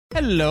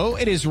Hello,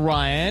 it is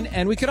Ryan,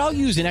 and we could all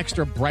use an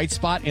extra bright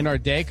spot in our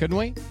day, couldn't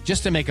we?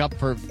 Just to make up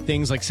for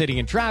things like sitting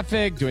in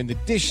traffic, doing the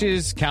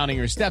dishes, counting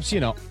your steps,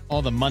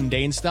 all the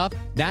mundane stuff.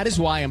 That is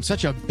why I'm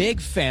such a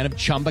big fan of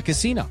Chumba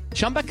Casino.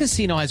 Chumba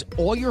Casino has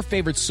all your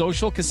favorite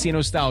social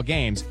casino-style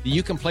games that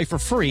you can play for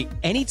free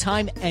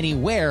anytime,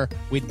 anywhere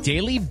with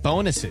daily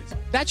bonuses.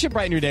 That should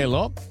brighten your day a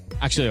little.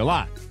 Actually, a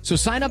lot. So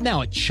sign up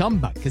now at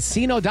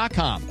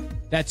ChumbaCasino.com.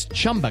 That's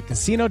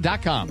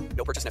ChumbaCasino.com.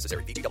 No purchase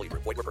necessary. VGW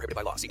Group. Void where prohibited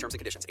by law. See terms and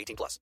conditions.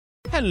 18+.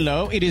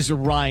 Hello, it is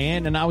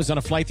Ryan, and I was on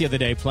a flight the other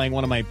day playing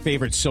one of my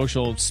favorite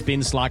social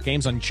spin slot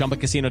games on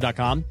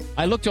ChumbaCasino.com.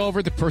 I looked over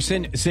at the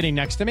person sitting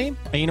next to me,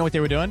 and you know what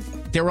they were doing?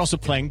 They were also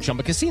playing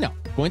Chumba Casino.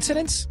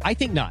 Coincidence? I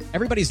think not.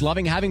 Everybody's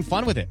loving having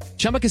fun with it.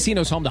 Chumba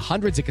Casino is home to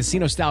hundreds of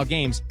casino-style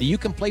games that you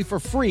can play for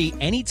free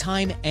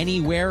anytime,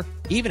 anywhere,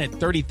 even at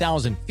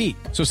 30,000 feet.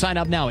 So sign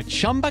up now at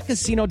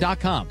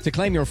ChumbaCasino.com to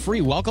claim your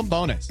free welcome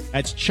bonus.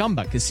 That's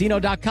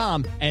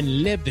ChumbaCasino.com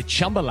and live the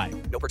Chumba life.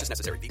 No purchase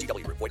necessary.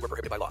 VGW Group. Void where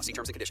prohibited by law. See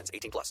terms and conditions.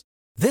 18+.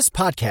 This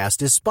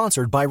podcast is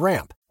sponsored by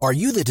Ramp. Are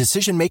you the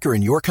decision maker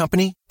in your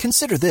company?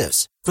 Consider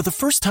this. For the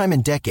first time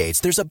in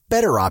decades, there's a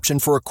better option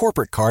for a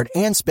corporate card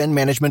and spend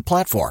management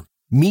platform.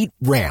 Meet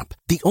Ramp,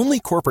 the only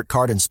corporate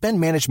card and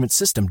spend management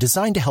system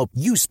designed to help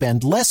you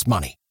spend less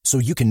money so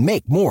you can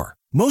make more.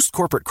 Most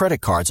corporate credit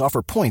cards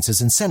offer points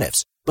as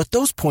incentives, but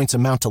those points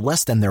amount to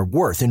less than their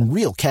worth in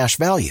real cash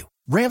value.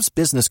 Ramp's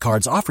business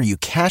cards offer you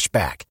cash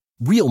back,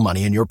 real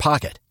money in your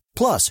pocket.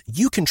 Plus,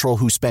 you control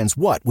who spends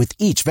what with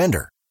each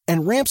vendor.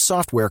 And Ramp's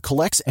software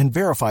collects and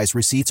verifies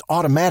receipts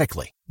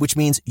automatically, which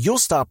means you'll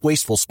stop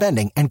wasteful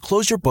spending and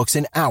close your books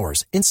in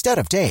hours instead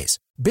of days.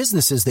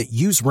 Businesses that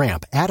use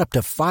Ramp add up to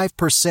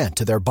 5%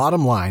 to their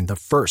bottom line the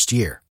first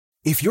year.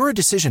 If you're a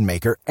decision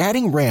maker,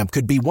 adding Ramp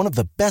could be one of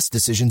the best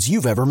decisions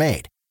you've ever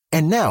made.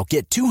 And now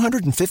get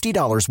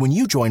 $250 when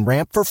you join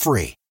Ramp for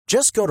free.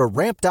 Just go to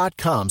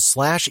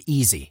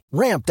ramp.com/easy.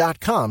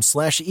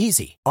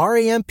 Ramp.com/easy.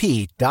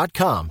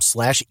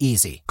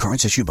 RAMP.com/easy.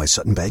 Cards issued by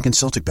Sutton Bank and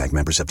Celtic Bank,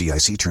 members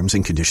FDIC. Terms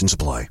and conditions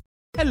apply.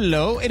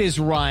 Hello, it is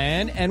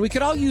Ryan, and we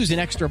could all use an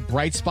extra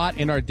bright spot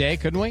in our day,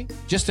 couldn't we?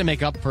 Just to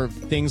make up for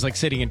things like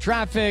sitting in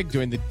traffic,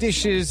 doing the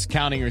dishes,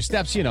 counting your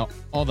steps,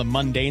 all the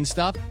mundane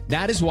stuff.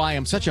 That is why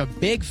I'm such a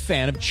big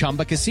fan of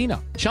Chumba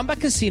Casino. Chumba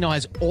Casino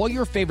has all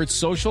your favorite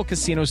social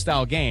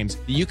casino-style games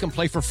that you can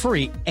play for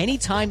free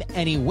anytime,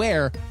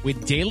 anywhere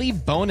with daily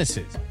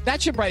bonuses.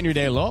 That should brighten your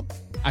day a little.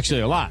 Actually,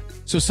 a lot.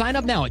 So sign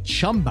up now at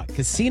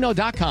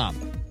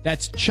ChumbaCasino.com.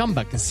 That's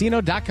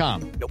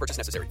ChumbaCasino.com. No purchase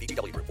necessary.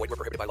 VGW Group. Void where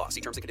prohibited by law. See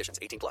terms and conditions.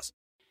 18+.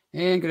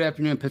 And good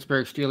afternoon,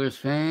 Pittsburgh Steelers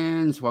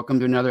fans. Welcome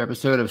to another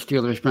episode of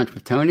Steelers Brunch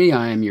with Tony.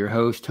 I am your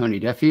host,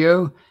 Tony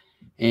Defio,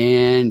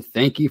 and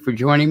thank you for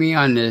joining me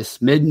on this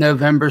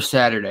mid-November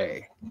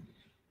Saturday.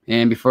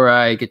 And before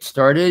I get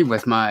started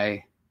with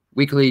my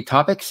weekly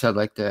topics, I'd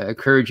like to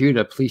encourage you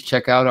to please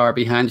check out our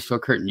Behind the Steel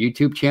Curtain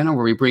YouTube channel,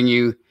 where we bring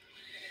you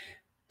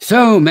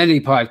so many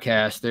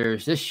podcasts.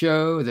 There's this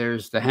show,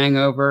 there's The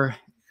Hangover,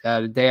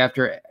 the day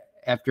after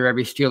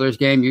every Steelers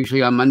game,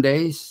 usually on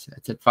Mondays.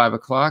 That's at 5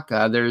 o'clock.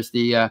 There's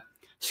the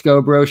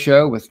Scobro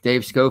Show with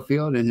Dave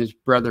Schofield and his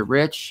brother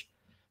Rich.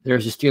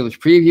 There's the Steelers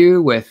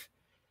Preview with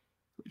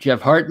Jeff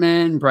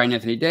Hartman, Brian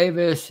Anthony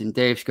Davis, and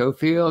Dave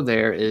Schofield.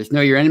 There is Know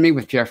Your Enemy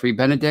with Jeffrey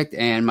Benedict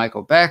and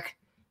Michael Beck.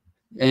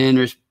 And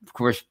there's, of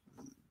course,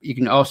 you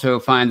can also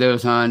find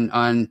those on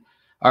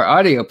our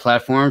audio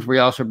platforms. We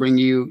also bring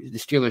you the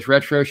Steelers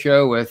Retro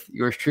Show with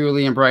yours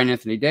truly and Brian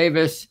Anthony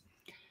Davis.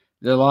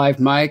 The Live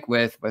Mic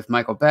with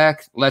Michael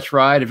Beck, Let's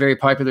Ride, a very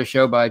popular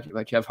show by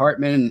Jeff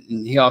Hartman,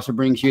 and he also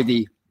brings you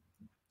the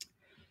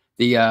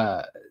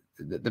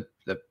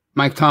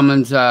Mike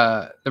Tomlin's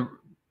the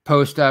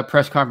post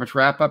press conference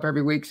wrap up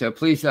every week. So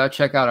please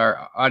check out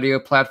our audio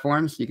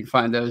platforms. You can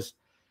find those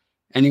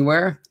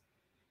anywhere,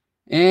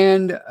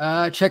 and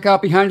check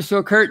out Behind the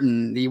Steel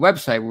Curtain, the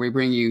website where we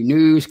bring you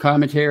news,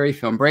 commentary,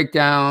 film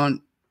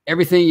breakdown,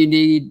 everything you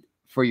need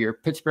for your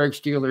Pittsburgh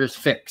Steelers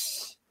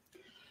fix.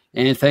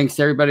 And thanks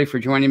to everybody for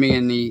joining me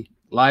in the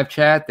live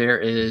chat. There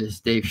is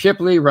Dave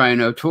Shipley,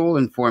 Ryan O'Toole,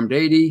 Informed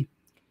 80,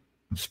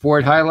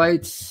 Sport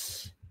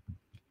Highlights.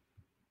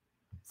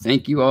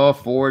 Thank you all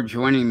for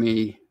joining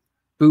me.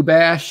 Boo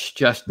Bash,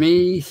 Just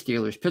Me,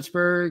 Steelers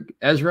Pittsburgh,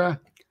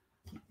 Ezra.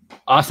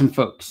 Awesome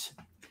folks.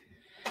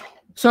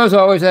 So as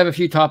always, I have a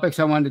few topics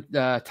I wanted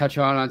to touch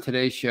on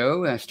today's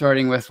show,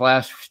 starting with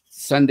last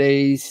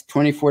Sunday's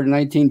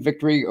 24-19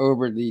 victory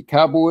over the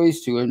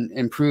Cowboys to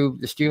improve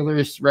the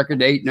Steelers'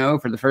 record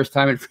 8-0 for the first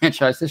time in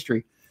franchise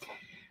history.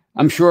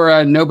 I'm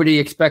sure nobody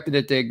expected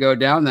it to go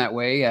down that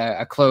way,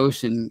 a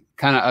close and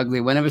kind of ugly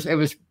win. It was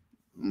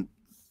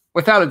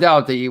without a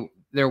doubt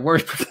their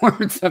worst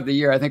performance of the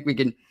year. I think we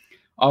can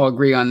all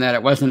agree on that.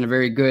 It wasn't a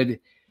very good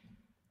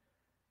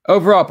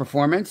overall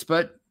performance,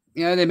 but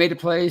they made the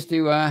plays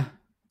to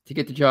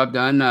get the job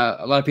done.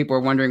 A lot of people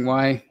are wondering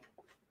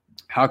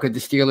how could the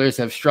Steelers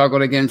have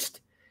struggled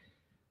against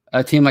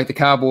a team like the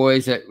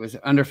Cowboys that was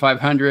under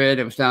 500?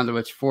 It was down to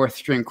its fourth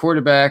string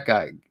quarterback,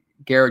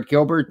 Garrett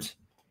Gilbert,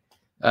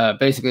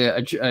 basically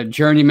a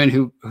journeyman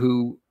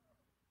who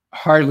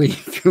hardly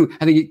threw.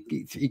 I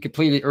think he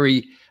completed, or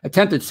he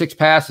attempted 6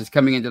 passes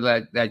coming into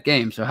that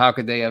game. So how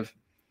could they have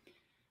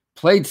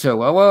played so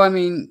well? Well, I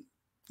mean,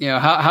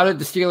 how did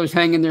the Steelers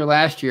hang in there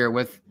last year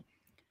with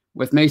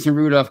Mason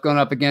Rudolph going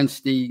up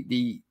against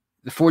the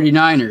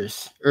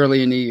 49ers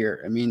early in the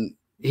year? I mean,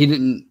 he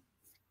didn't.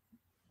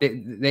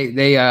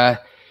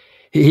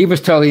 He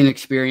was totally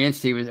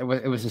inexperienced. It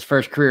was his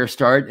first career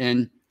start,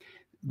 and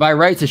by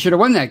rights, they should have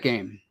won that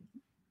game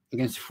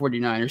against the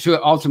 49ers, who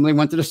ultimately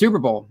went to the Super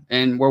Bowl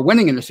and were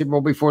winning in the Super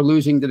Bowl before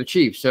losing to the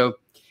Chiefs. So,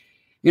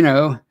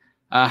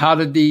 how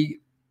did the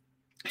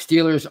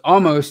Steelers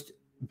almost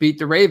beat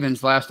the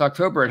Ravens last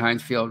October at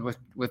Heinz Field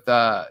with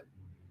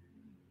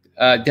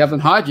Devlin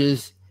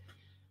Hodges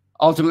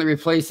ultimately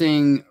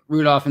replacing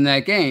Rudolph in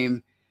that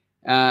game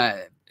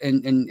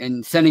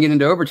and sending it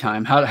into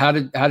overtime? How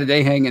did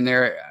they hang in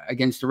there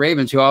against the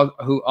Ravens,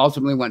 who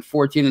ultimately went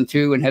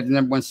 14-2 and had the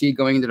number 1 seed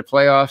going into the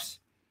playoffs?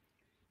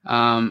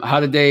 How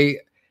did they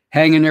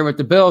hang in there with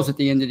the Bills at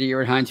the end of the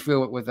year at Heinz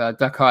Field with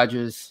Duck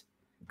Hodges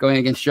going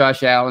against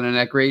Josh Allen and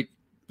that great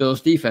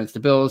Bills defense? The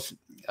Bills,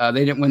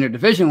 they didn't win their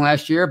division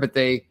last year, but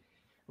they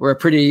were a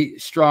pretty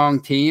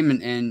strong team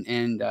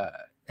and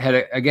had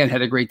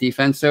a great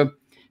defense. So,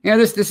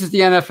 this is the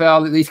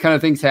NFL. These kind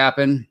of things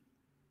happen.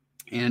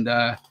 And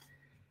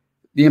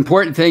the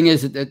important thing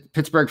is that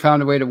Pittsburgh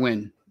found a way to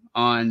win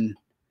in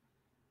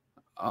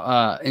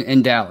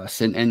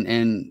Dallas.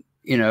 And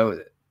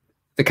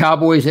the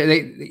Cowboys,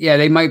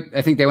 they might.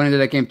 I think they went into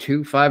that game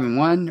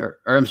 2-5-1, or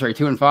I'm sorry,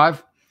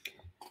 2-5,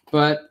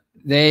 but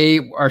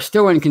they are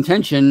still in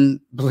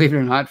contention, believe it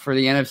or not, for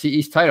the NFC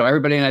East title.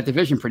 Everybody in that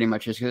division pretty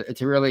much is.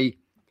 It's a really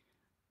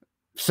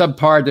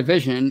subpar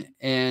division,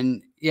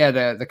 and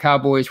the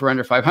Cowboys were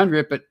under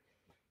 500, but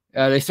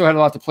they still had a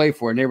lot to play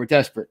for, and they were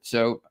desperate.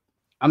 So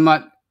I'm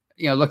not,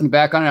 looking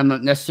back on it, I'm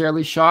not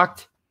necessarily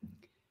shocked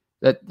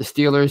that the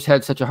Steelers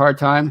had such a hard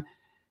time.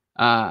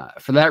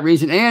 For that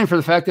reason, and for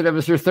the fact that it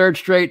was their 3rd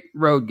straight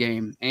road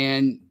game.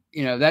 And,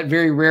 that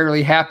very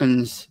rarely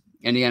happens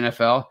in the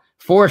NFL.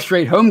 4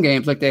 straight home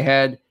games like they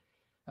had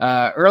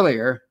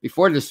earlier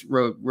before this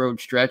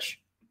road stretch.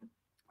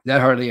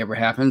 That hardly ever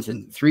happens.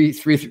 And three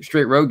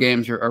straight road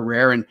games are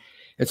rare. And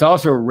it's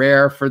also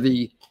rare for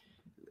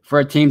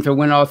a team to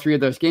win all 3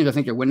 of those games. I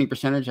think their winning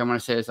percentage, I want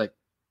to say, is like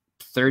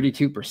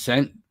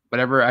 32%,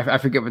 whatever. I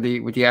forget what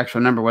the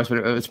actual number was, but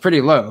it was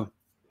pretty low.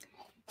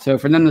 So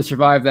for them to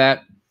survive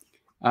that,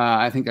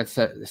 I think that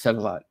said a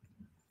lot.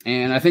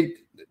 And I think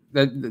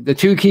the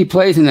 2 key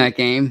plays in that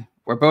game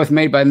were both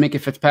made by Minkah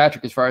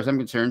Fitzpatrick, as far as I'm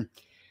concerned.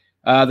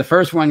 The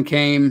first one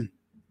came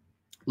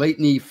late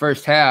in the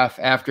first half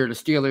after the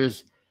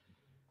Steelers.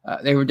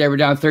 They were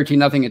down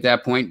 13-0 at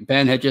that point.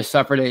 Ben had just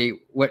suffered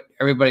what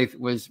everybody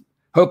was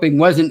hoping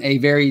wasn't a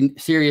very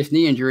serious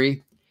knee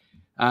injury.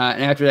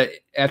 And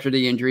after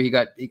the injury, he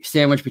got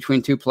sandwiched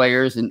between 2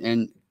 players,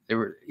 and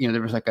there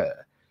was like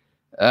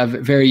a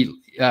very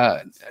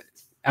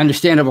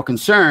understandable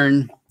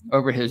concern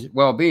over his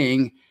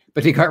well-being,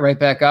 but he got right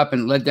back up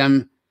and led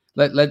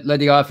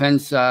the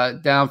offense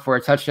down for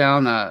a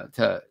touchdown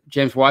to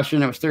James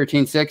Washington. It was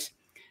 13-6.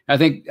 I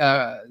think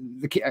a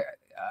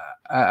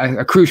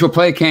crucial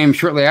play came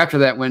shortly after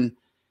that when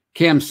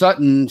Cam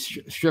Sutton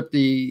stripped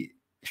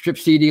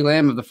CeeDee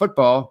Lamb of the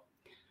football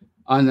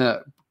on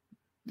the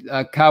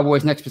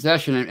Cowboys' next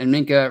possession, and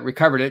Minkah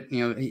recovered it.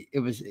 He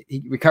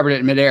recovered it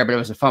in midair, but it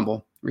was a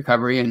fumble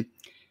recovery. And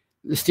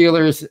the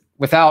Steelers,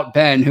 without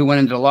Ben, who went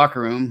into the locker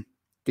room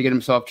to get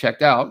himself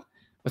checked out,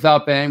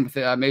 without Ben, with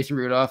Mason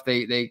Rudolph,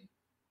 they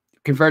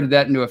converted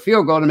that into a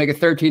field goal to make it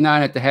 13-9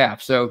 at the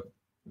half. So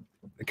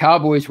the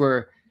Cowboys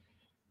were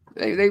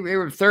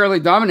thoroughly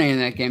dominating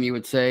that game, you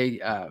would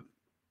say,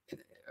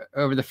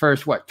 over the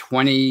first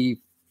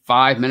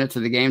 25 minutes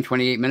of the game,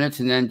 28 minutes,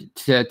 and then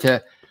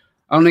to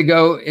only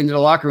go into the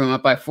locker room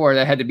up by 4,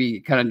 that had to be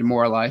kind of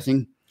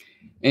demoralizing.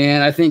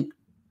 And I think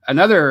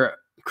another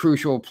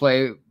crucial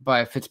play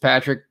by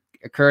Fitzpatrick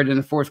occurred in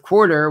the 4th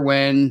quarter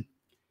when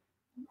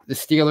the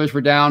Steelers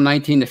were down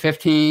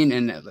 19-15,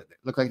 and it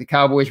looked like the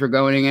Cowboys were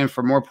going in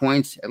for more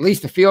points, at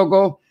least a field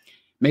goal,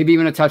 maybe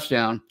even a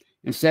touchdown.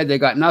 Instead, they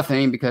got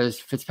nothing because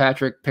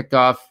Fitzpatrick picked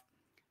off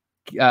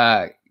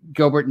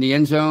Gilbert in the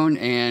end zone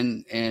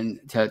and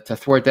to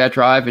thwart that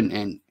drive.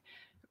 And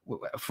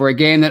for a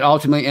game that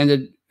ultimately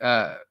ended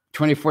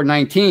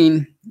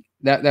 24-19,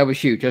 that was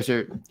huge. That's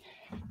a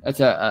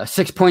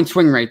 6-point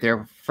swing right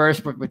there.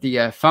 First with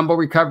the fumble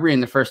recovery in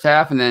the first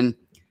half, and then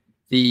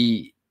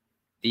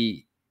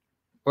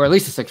or at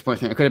least a 6-point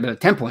swing. It could have been a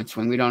 10-point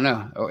swing. We don't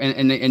know.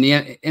 And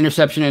the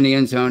interception in the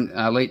end zone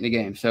late in the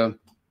game. So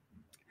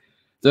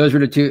those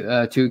were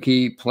the two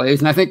key plays.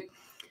 And I think,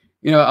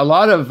 a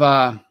lot of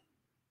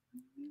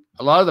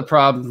the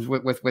problems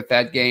with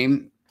that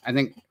game, I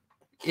think,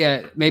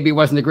 maybe it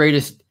wasn't the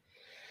greatest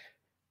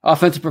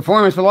offensive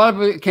performance, but a lot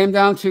of it came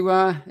down to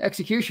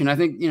execution. I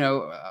think,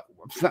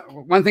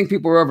 one thing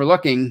people were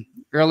overlooking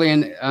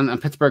early on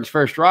Pittsburgh's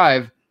first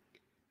drive,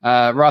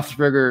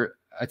 Roethlisberger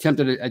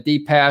attempted a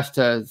deep pass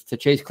to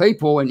Chase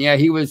Claypool, and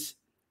he was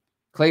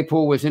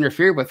Claypool was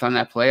interfered with on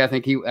that play. I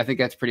think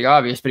that's pretty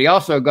obvious. But he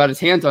also got his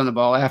hands on the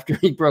ball after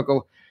he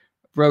broke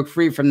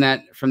free from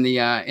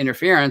the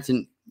interference.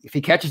 And if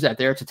he catches that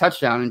there, it's a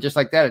touchdown. And just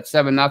like that, it's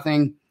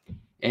 7-0,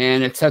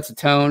 and it sets a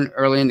tone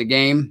early in the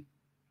game.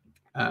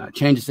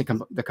 Changes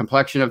the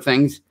complexion of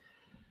things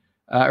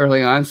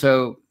early on.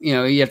 So,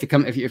 you have to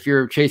come, if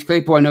you're Chase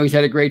Claypool, I know he's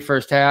had a great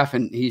first half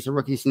and he's a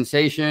rookie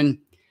sensation,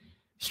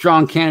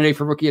 strong candidate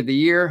for rookie of the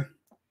year,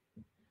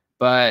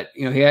 but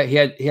he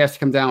has to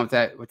come down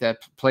with that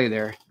play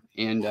there.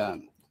 And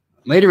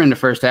later in the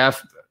first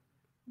half,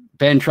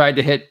 Ben tried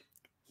to hit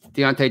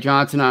Deontay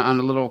Johnson on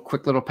a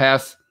quick little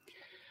pass.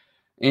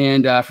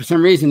 And for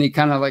some reason, he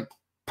kind of like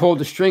pulled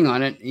the string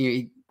on it.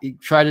 He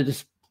tried to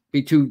just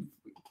be too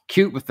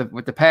cute with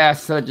the pass,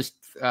 instead of just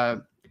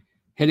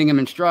hitting him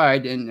in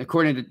stride. And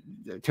according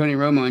to Tony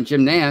Romo and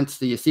Jim Nantz,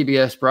 the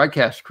CBS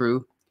broadcast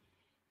crew,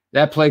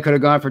 that play could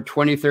have gone for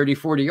 20, 30,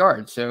 40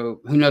 yards.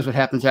 So who knows what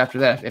happens after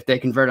that if they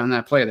convert on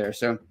that play there.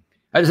 So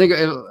I just think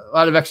a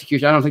lot of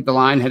execution. I don't think the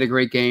line had a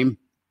great game.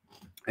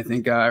 I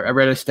think I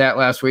read a stat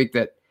last week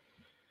that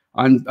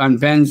on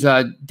Ben's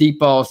deep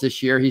balls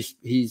this year, he's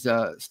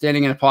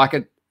standing in a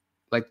pocket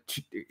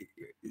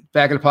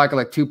back in the pocket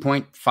like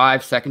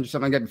 2.5 seconds or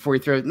something like that before he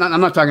throws.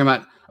 I'm not talking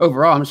about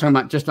overall. I'm just talking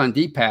about just on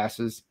deep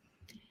passes.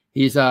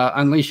 He's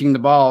unleashing the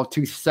ball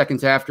 2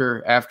 seconds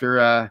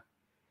after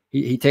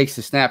he takes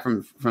the snap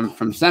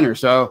from center.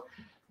 So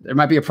there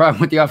might be a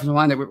problem with the offensive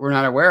line that we're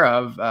not aware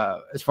of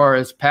as far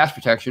as pass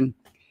protection.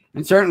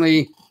 And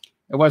certainly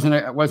it wasn't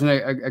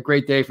a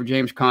great day for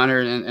James Conner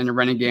and the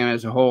running game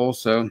as a whole.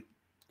 So,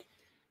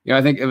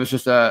 I think it was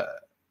just a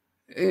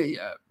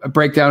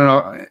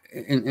breakdown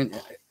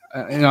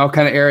in all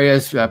kind of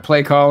areas,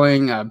 play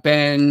calling,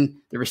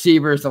 Ben, the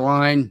receivers, the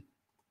line.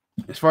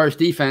 As far as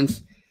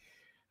defense,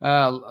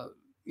 a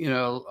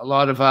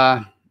lot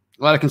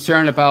of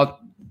concern about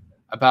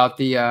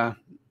the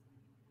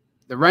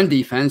run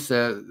defense.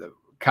 The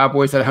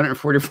Cowboys had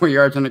 144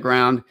 yards on the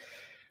ground.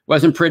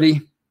 Wasn't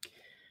pretty,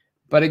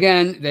 but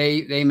again,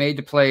 they made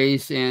the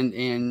plays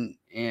and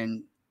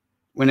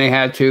when they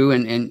had to,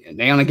 and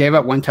they only gave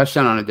up one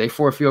touchdown on a day,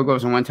 4 field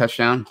goals and 1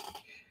 touchdown.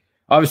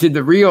 Obviously,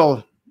 the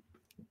real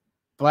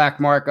black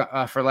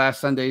mark for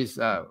last Sunday's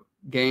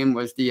game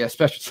was the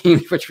special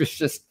teams, which was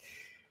just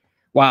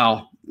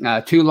wow.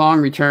 2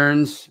 long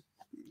returns,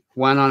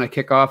 one on a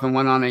kickoff and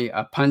one on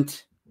a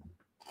punt.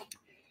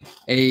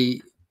 A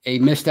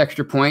missed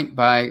extra point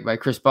by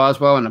Chris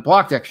Boswell and a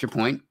blocked extra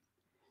point.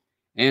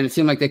 And it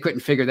seemed like they couldn't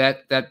figure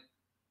that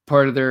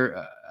part of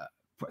their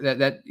what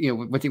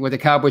the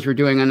Cowboys were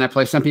doing on that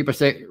play. Some people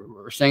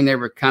were saying they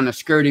were kind of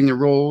skirting the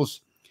rules,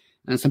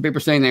 and some people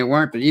were saying they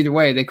weren't. But either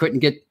way, they couldn't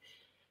get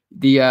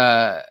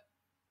the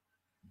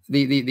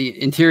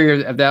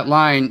interior of that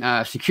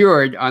line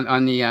secured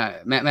on the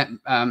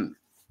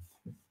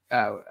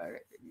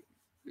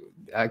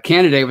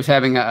candidate was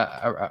having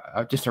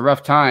just a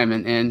rough time,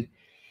 and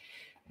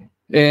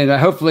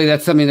hopefully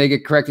that's something they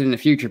get corrected in the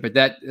future. But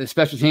the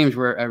special teams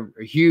were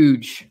a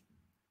huge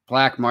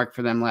black mark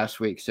for them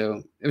last week.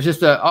 So it was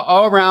just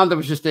all around. It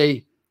was just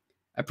a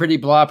pretty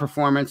blah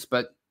performance,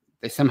 but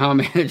they somehow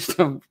managed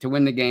to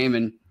win the game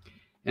and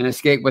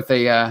escape with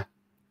their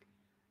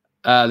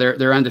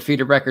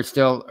undefeated record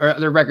still, or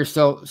their record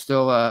still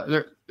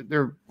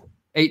they're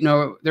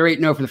 8-0. They're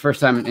 8-0 for the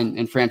first time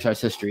in franchise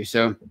history.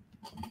 So,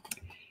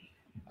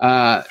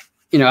 I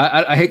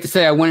hate to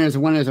say a win is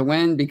a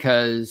win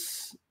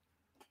because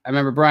I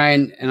remember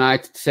Brian and I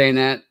saying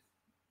that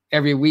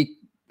every week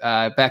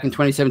back in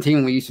 2017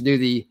 when we used to do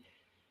the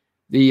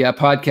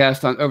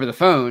podcast over the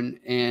phone,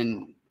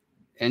 and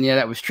yeah,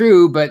 that was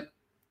true. But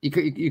you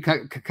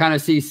could kind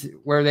of see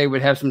where they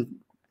would have some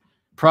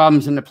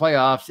problems in the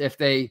playoffs if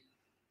they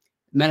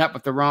met up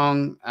with the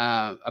wrong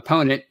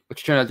opponent,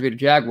 which turned out to be the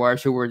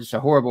Jaguars, who were just a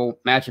horrible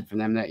matchup for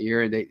them that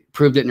year. They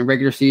proved it in the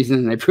regular season,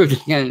 and they proved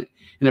it again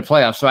in the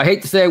playoffs. So I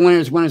hate to say a win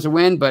is a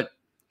win, but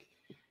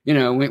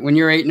when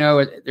you're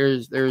 8-0,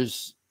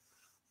 there's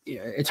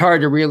it's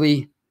hard to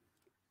really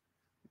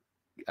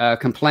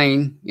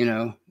complain,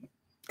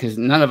 because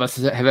none of us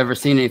have ever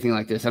seen anything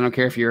like this. I don't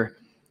care if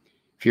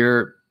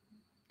you're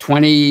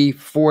 20,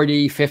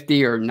 40,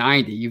 50, or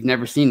 90. You've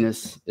never seen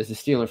this as a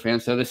Steeler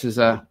fan. So this is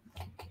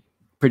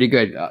pretty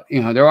good.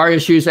 There are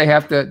issues they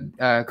have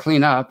to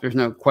clean up. There's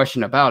no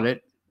question about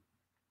it.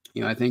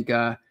 I think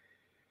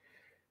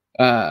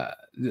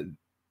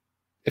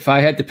if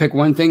I had to pick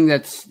one thing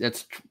that's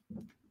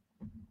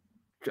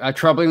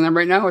troubling them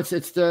right now,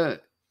 it's the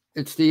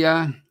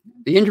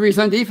injuries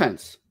on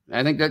defense.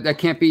 I think that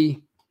can't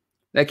be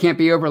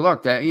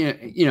overlooked. I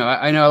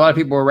know a lot of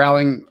people were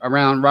rallying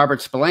around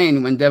Robert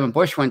Spillane when Devin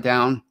Bush went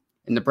down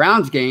in the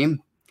Browns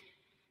game,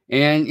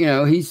 and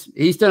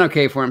he's done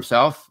okay for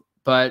himself,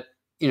 but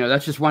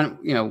that's just one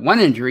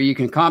injury you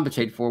can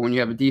compensate for when you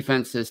have a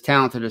defense as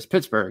talented as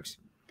Pittsburgh's.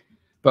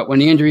 But when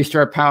the injuries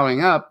start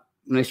piling up,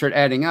 when they start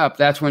adding up,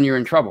 that's when you're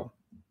in trouble.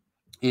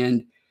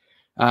 And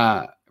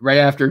right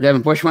after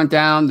Devin Bush went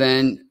down,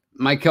 then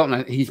Mike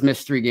Hilton, he's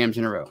missed 3 games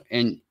in a row,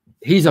 and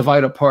he's a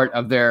vital part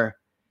of their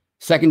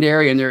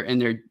secondary and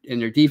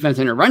their defense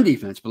and their run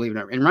defense, believe it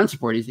or not, in run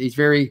support. He's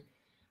very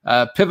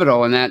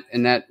pivotal in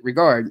that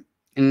regard.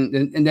 And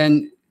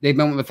then they've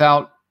been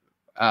without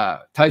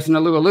Tyson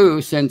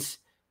Alualu since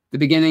the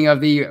beginning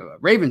of the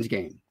Ravens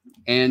game.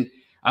 And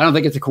I don't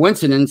think it's a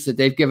coincidence that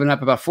they've given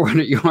up about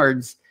 400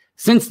 yards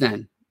since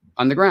then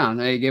on the ground.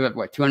 They gave up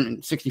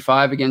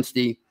 265 against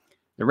the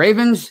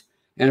Ravens,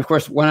 and of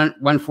course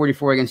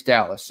 144 against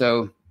Dallas.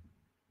 So,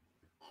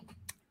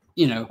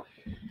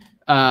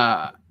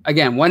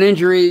 again, one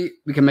injury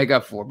we can make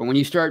up for, but when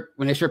they start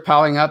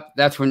piling up,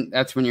 that's when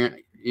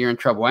you're in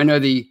trouble. I know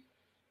the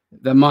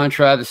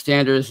mantra, the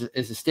standard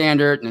is the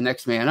standard and the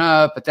next man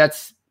up, but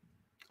that's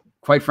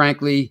quite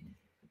frankly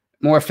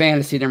more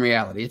fantasy than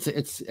reality.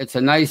 It's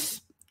a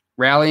nice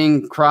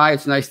rallying cry.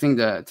 It's a nice thing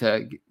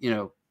to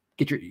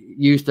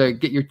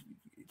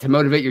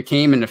motivate your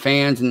team and the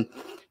fans and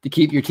to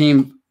keep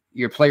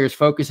your players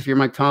focused if you're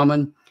Mike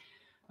Tomlin,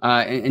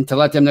 and to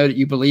let them know that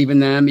you believe in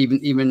them,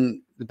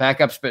 even the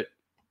backups. But,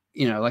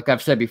 like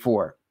I've said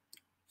before,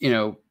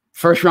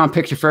 first round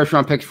picks are first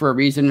round picks for a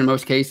reason in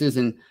most cases,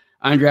 and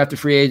undrafted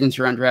free agents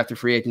are undrafted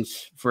free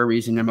agents for a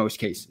reason in most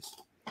cases.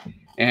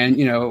 And,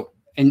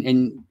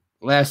 in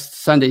last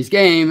Sunday's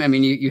game, I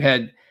mean, you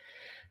had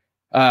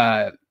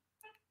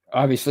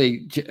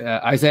obviously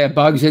Isaiah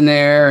Buggs in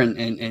there,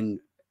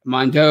 and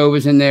Mondo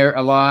was in there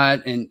a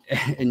lot, and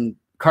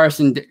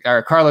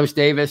Carlos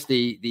Davis,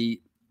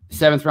 the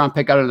 7th round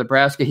pick out of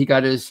Nebraska, he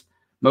got his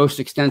most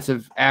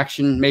extensive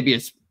action, maybe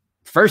his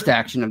first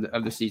action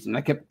of the season.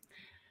 I kept,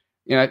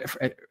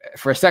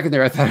 for a second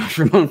there, I thought it was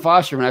Ramon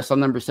Foster when I saw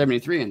number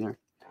 73 in there.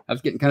 I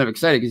was getting kind of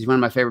excited because he's one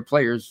of my favorite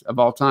players of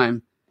all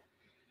time.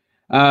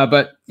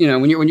 But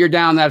when you're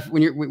down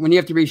when you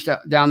have to reach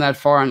down that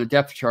far on the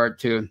depth chart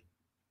to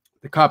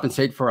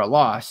compensate for a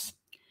loss,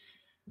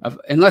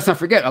 and let's not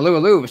forget,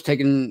 Alualu was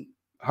taking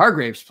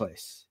Hargrave's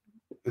place,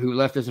 who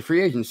left as a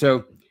free agent.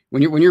 So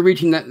when you're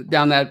reaching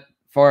down that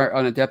far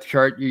on a depth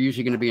chart, you're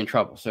usually going to be in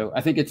trouble. So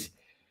I think it's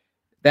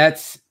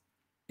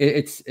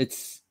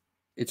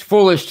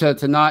foolish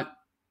to not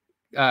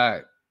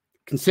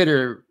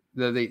consider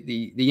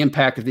the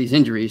impact of these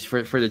injuries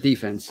for the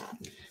defense.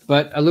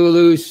 But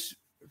Alualu's,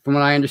 from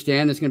what I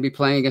understand, is going to be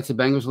playing against the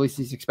Bengals. At least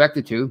he's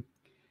expected to.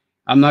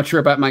 I'm not sure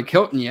about Mike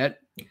Hilton yet,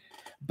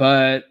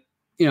 but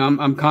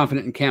I'm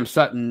confident in Cam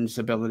Sutton's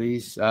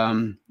abilities.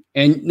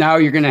 And now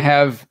you're going to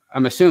have,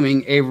 I'm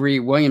assuming, Avery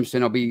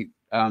Williamson will be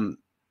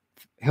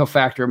he'll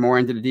factor more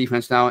into the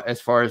defense now as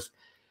far as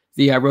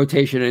the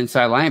rotation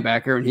inside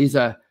linebacker, and he's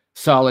a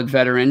solid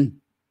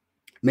veteran.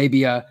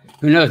 Maybe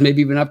who knows?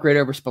 Maybe even upgrade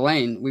over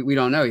Spillane. We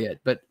don't know yet.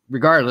 But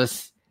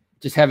regardless,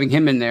 just having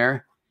him in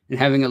there and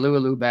having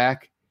Alualu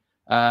back,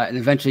 and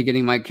eventually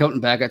getting Mike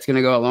Hilton back, that's going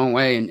to go a long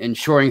way in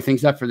shoring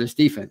things up for this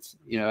defense.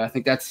 I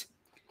think that's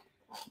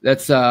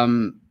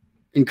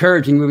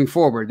encouraging moving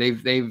forward.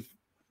 They've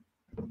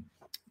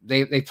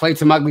played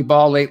some ugly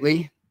ball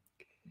lately,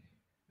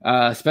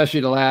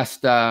 especially the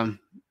last. I'd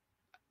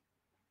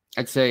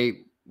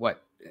say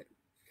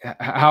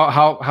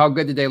how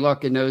good did they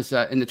look in those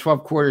in the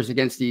 12 quarters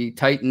against the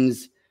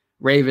Titans,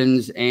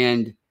 Ravens,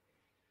 and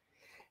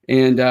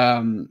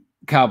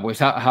Cowboys?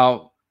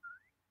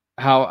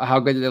 How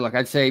good did they look?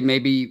 I'd say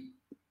maybe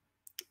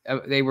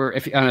they were,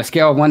 if on a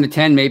scale of 1 to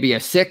 10, maybe a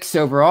 6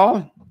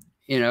 overall.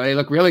 They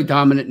look really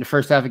dominant in the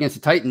first half against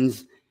the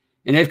Titans,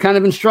 and they've kind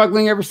of been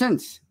struggling ever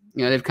since.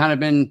 They've kind of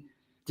been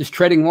just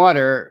treading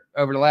water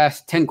over the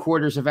last 10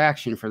 quarters of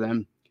action for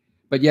them,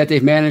 but yet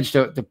they've managed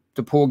to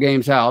pull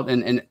games out.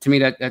 And to me,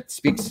 that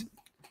speaks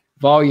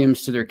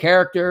volumes to their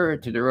character,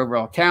 to their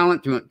overall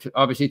talent, to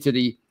obviously to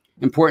the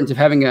importance of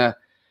having a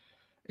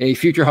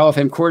future Hall of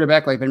Fame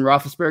quarterback like Ben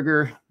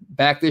Roethlisberger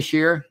back this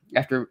year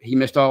after he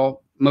missed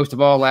most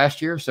of all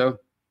last year. So,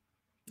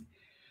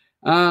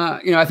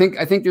 I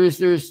think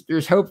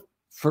there's hope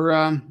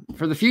for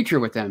the future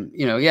with them.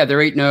 They're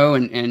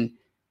 8-0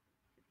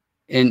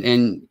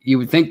 and you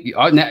would think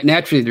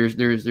naturally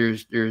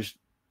there's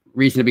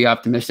reason to be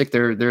optimistic.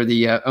 They're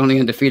the only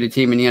undefeated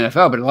team in the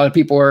NFL, but a lot of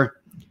people are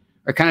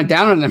kind of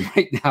down on them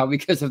right now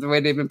because of the way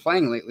they've been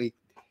playing lately.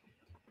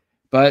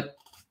 But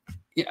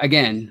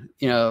again,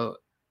 they're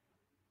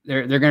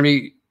going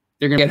to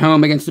get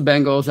home against the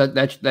Bengals.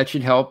 That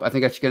should help. I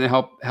think that's going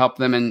to help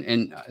them.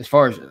 And as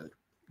far as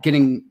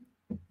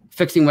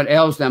fixing what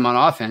ails them on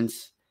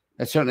offense,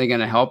 that's certainly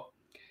going to help.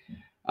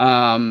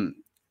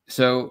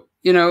 So,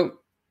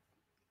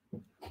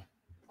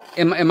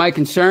 am I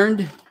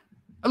concerned?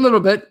 A little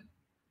bit,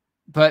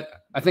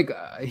 but I think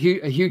a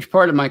huge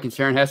part of my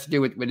concern has to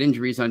do with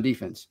injuries on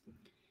defense.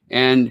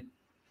 And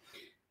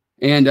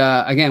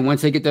again,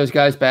 once they get those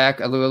guys back,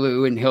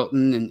 Alualu and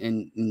Hilton,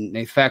 and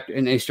they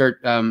start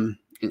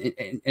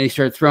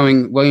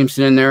throwing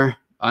Williamson in there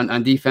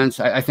on defense,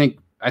 I think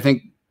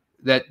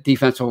that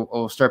defense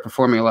will start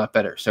performing a lot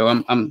better. So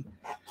I'm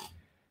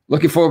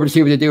looking forward to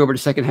see what they do over the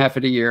second half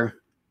of the year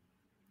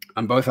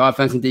on both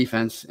offense and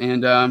defense.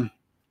 And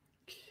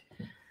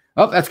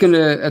that's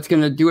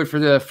gonna do it for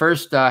the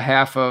first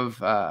half of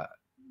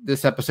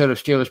this episode of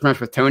Steelers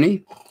Brunch with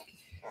Tony.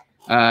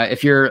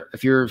 If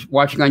you're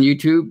watching on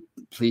YouTube,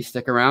 please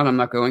stick around. I'm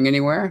not going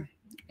anywhere.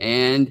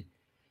 And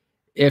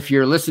if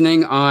you're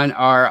listening on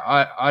our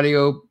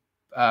audio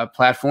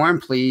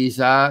platform, please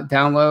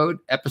download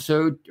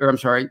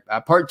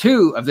part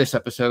 2 of this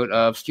episode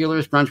of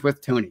Steelers Brunch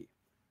with Tony.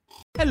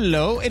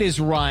 Hello, it is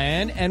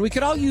Ryan, and we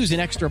could all use an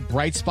extra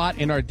bright spot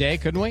in our day,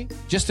 couldn't we?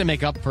 Just to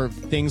make up for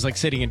things like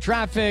sitting in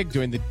traffic,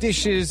 doing the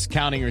dishes,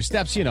 counting your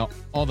steps,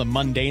 all the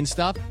mundane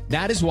stuff.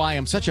 That is why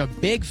I'm such a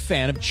big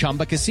fan of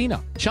Chumba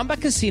Casino. Chumba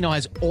Casino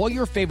has all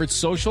your favorite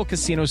social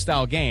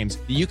casino-style games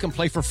that you can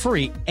play for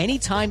free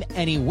anytime,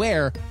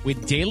 anywhere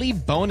with daily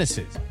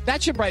bonuses.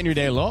 That should brighten your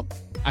day a little.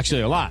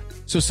 Actually, a lot.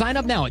 So sign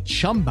up now at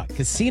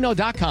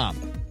ChumbaCasino.com.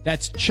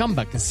 That's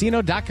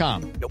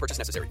ChumbaCasino.com. No purchase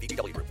necessary.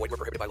 VGW Group. Void where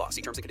prohibited by law.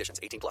 See terms and conditions.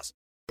 18+.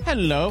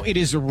 Hello, it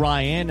is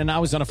Ryan, and I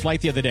was on a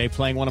flight the other day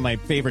playing one of my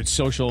favorite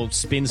social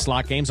spin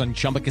slot games on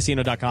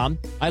ChumbaCasino.com.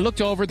 I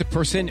looked over at the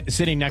person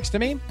sitting next to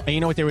me, and you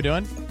know what they were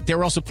doing? They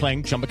were also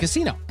playing Chumba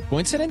Casino.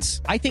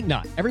 Coincidence? I think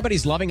not.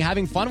 Everybody's loving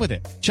having fun with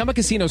it. Chumba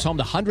Casino is home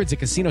to hundreds of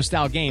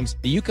casino-style games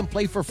that you can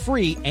play for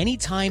free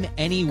anytime,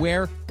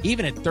 anywhere,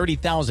 even at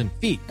 30,000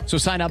 feet. So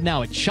sign up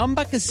now at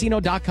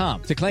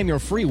ChumbaCasino.com to claim your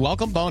free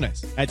welcome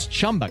bonus. That's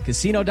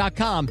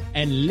ChumbaCasino.com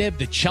and live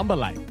the Chumba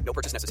life. No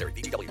purchase necessary.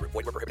 VGW Group.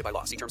 Void where prohibited by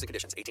law. See terms and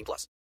conditions.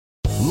 18+.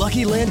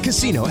 Lucky Land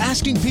Casino,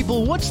 asking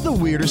people, what's the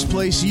weirdest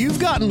place you've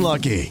gotten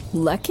lucky?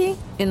 Lucky?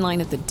 In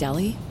line at the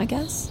deli, I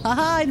guess?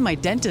 Aha, in my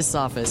dentist's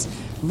office.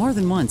 More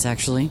than once,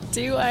 actually.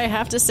 Do I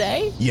have to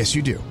say? Yes,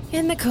 you do.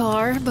 In the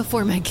car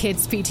before my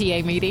kids'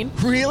 PTA meeting.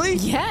 Really?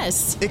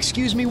 Yes.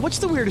 Excuse me, what's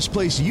the weirdest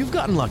place you've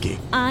gotten lucky?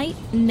 I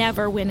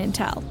never win and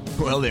tell.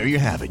 Well, there you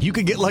have it. You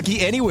can get lucky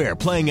anywhere,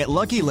 playing at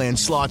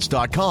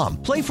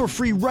LuckyLandSlots.com. Play for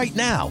free right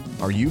now.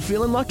 Are you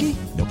feeling lucky?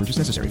 No purchase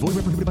necessary. Void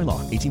where prohibited by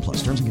law.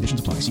 18+. Terms and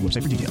conditions apply. See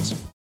website for details.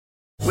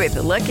 With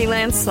the Lucky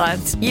Land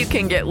Slots, you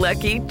can get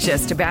lucky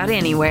just about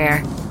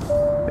anywhere.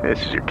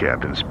 This is your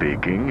captain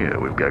speaking.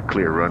 We've got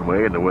clear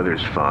runway and the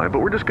weather's fine, but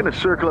we're just going to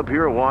circle up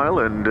here a while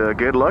and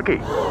get lucky.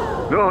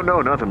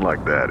 No, nothing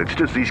like that. It's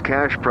just these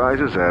cash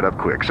prizes add up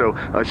quick. So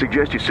I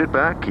suggest you sit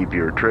back, keep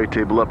your tray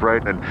table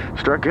upright, and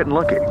start getting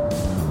lucky.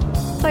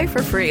 Play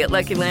for free at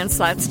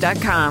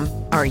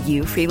LuckyLandSlots.com. Are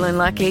you feeling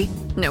lucky?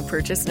 No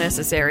purchase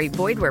necessary.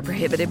 Void where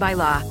prohibited by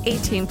law.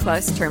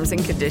 18+ terms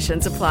and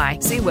conditions apply.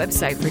 See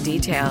website for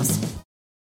details.